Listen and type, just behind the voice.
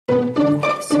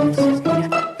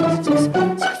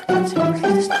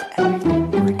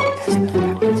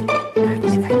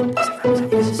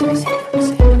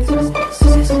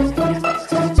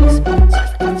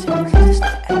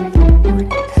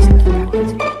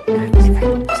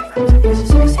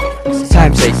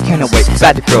cannot wait.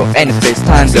 Bad the girl and it's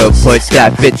time to put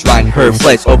that bitch right in her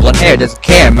place. Oh, blonde hair doesn't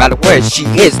care, matter where she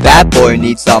is. That boy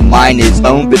needs to mind his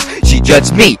own bitch. She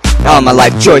judged me on my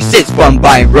life choices, from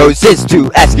buying roses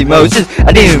to asking Moses.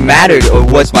 I didn't matter or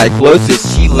was my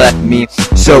closest. She left me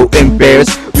so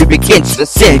embarrassed. We begin to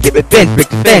sin, give it bend, break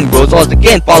the bend, rolls all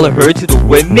again. Follow her to the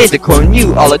windmill, the corner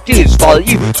you. All I do is follow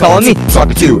you, follow me,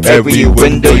 talking to every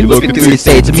window you looking through. You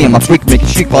say to me, I'm a freak, make a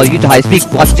streak, follow you to high speed.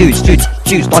 Watch dudes,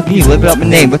 choose, stalking you, living up my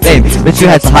name with aim. But you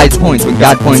has the highest points when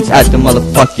God points at the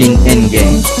motherfucking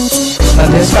endgame. I'm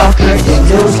the stalker in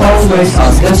those hallways.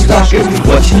 I'm the stalker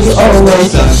watching you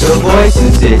always. I'm the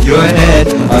voices in your head.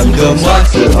 I'm the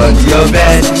monster under your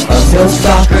bed. I'm the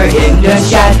stalker in the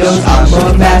shadows. I'm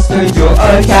a master, you're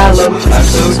a callow. I'm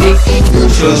so deep, you're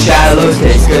so shallow.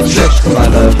 Take a trip to my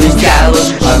lovely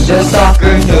gallows. I'm the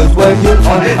stalker, knows where you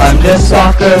are. I'm the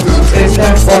stalker who is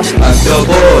there for. I'm the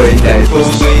boy that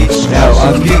bullied. Now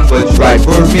I'm doing what's right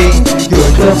for me.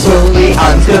 You're the bully,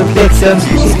 I'm the victim.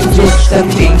 You can just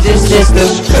change the system.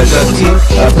 Cause of you,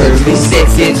 I've heard me sick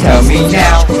and tell me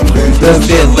now, who's the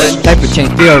villain? Type of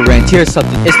change, feel range, here's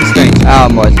something, it's the strange.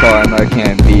 I'm a farmer,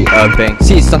 can't be a bank.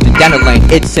 See something down the lane,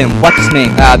 it's him, what's his name?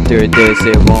 After this,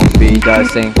 it won't be the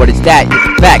same. What is that?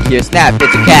 Back here, snap,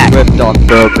 it's a cat. Ripped off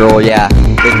the girl, yeah.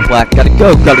 It's black, gotta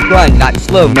go, gotta run, not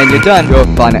slow, man, you're done. Go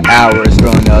find an hour, it's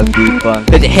gonna be fun.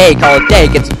 Visit, hey, call it day,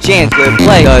 get some chance, let it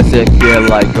play. Does it feel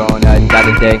like gonna die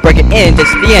today? Break it in, this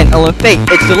is the end, all in fate,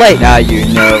 it's too late. Now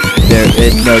you know. There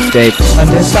is no date. I'm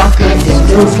the stalker in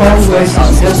those hallways.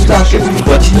 I'm the stalker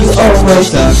watching you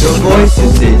always. I'm the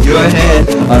voices in your head.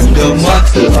 I'm the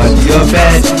monster under your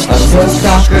bed. I'm the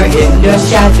stalker in the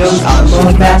shadows. I'm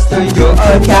a master, you're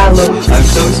a callow. I'm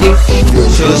so deep, you're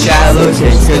so shallow.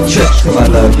 Take a trip to my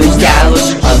lovely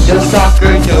gallows. I'm the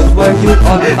stalker, knows where you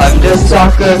are. I'm the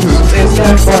stalker who is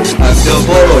there for. I'm the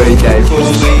boy that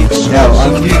bullied. Now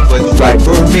I'm doing what's right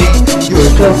for me. You're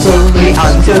the bully,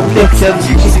 I'm the victim.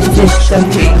 You can some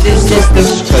change the system.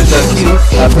 Cause of you,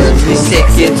 I've heard me sick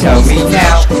and tell me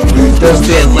now, who's the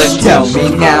villain? Tell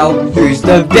me now, who's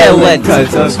the villain?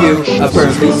 Cause of you, I've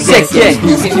heard me sick and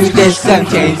you can do this and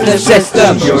change the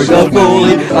system. You're the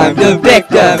bully, I'm the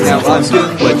victim. Now I'm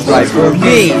doing what's right for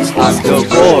me. I'm the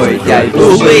boy that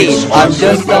bullies. I'm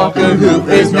the stalker who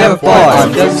is never far.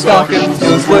 I'm the stalker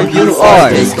who's where you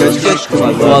are. Take a trip to my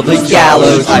lovely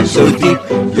gallows. I'm so deep,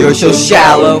 you're so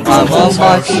shallow. I'm a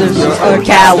monster, you're a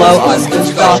callow. I'm the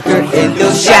stalker in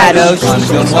the shadows. I'm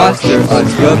the monster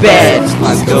under your bed.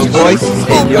 I'm the voices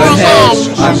in your head.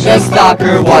 I'm the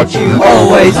stalker, watch you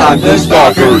always. I'm the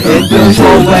stalker in the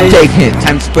hallways. Take hint,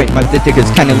 time to sprint. My tickets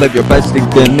kinda live your best thing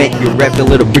to make you rap a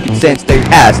little freaking sense. They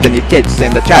ask, then your kids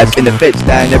send the trash in the fits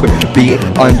that I never be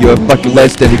on your fucking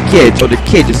list. Than the kids, or the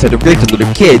kid just had a rich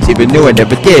little kids. Even knew I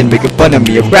never did, making fun of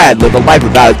me a brat. Live a life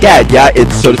without a dad, yeah,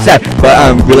 it's sort of sad. But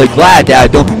I'm really glad that I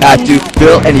don't have to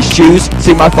fill any shoes.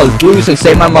 See my father's blues and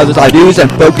say my mother's I do's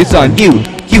and focus on you,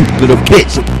 you little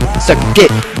bitch. Suck a dick,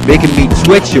 making me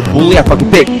twitch, you bully, I fucking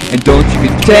pick. And don't you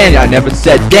pretend, I never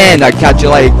said then, I catch you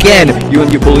like again. You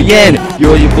and your bullying,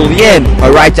 you and your bullying. My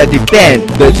rights I defend,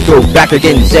 let's go back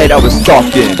again, you said I was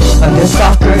stalking. I'm the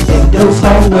stalker in those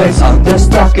hallways. I'm the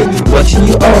stalker watching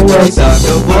you always. I'm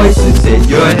the voices in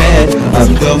your head.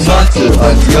 I'm the monster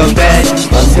under your bed.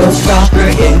 I'm the stalker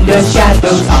in the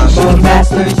shadows. I'm a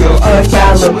master, you're a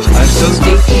callow. I'm so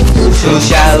deep, you're so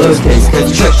shallow. Take a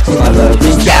trip to my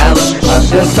lovely gallows. I'm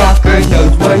the stalker,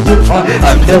 knows where you are.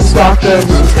 I'm the stalker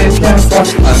who is there for.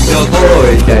 I'm the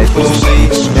boy that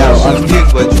bullies. Now I'm doing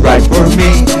what's right for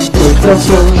me. You're the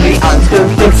bully, I'm the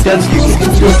victim. You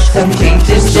can do some change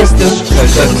the system.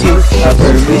 Cause of you, I've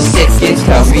heard me sick and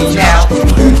tell me now,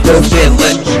 who's the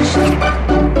villain?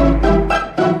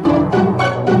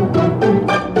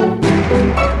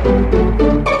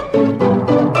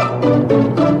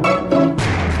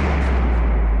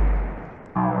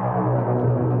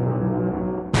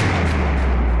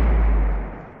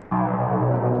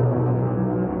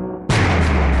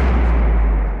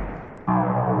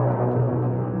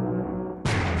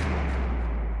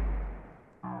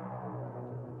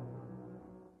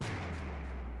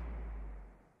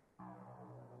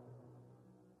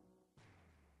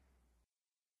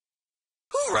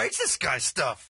 Who writes this guy's stuff?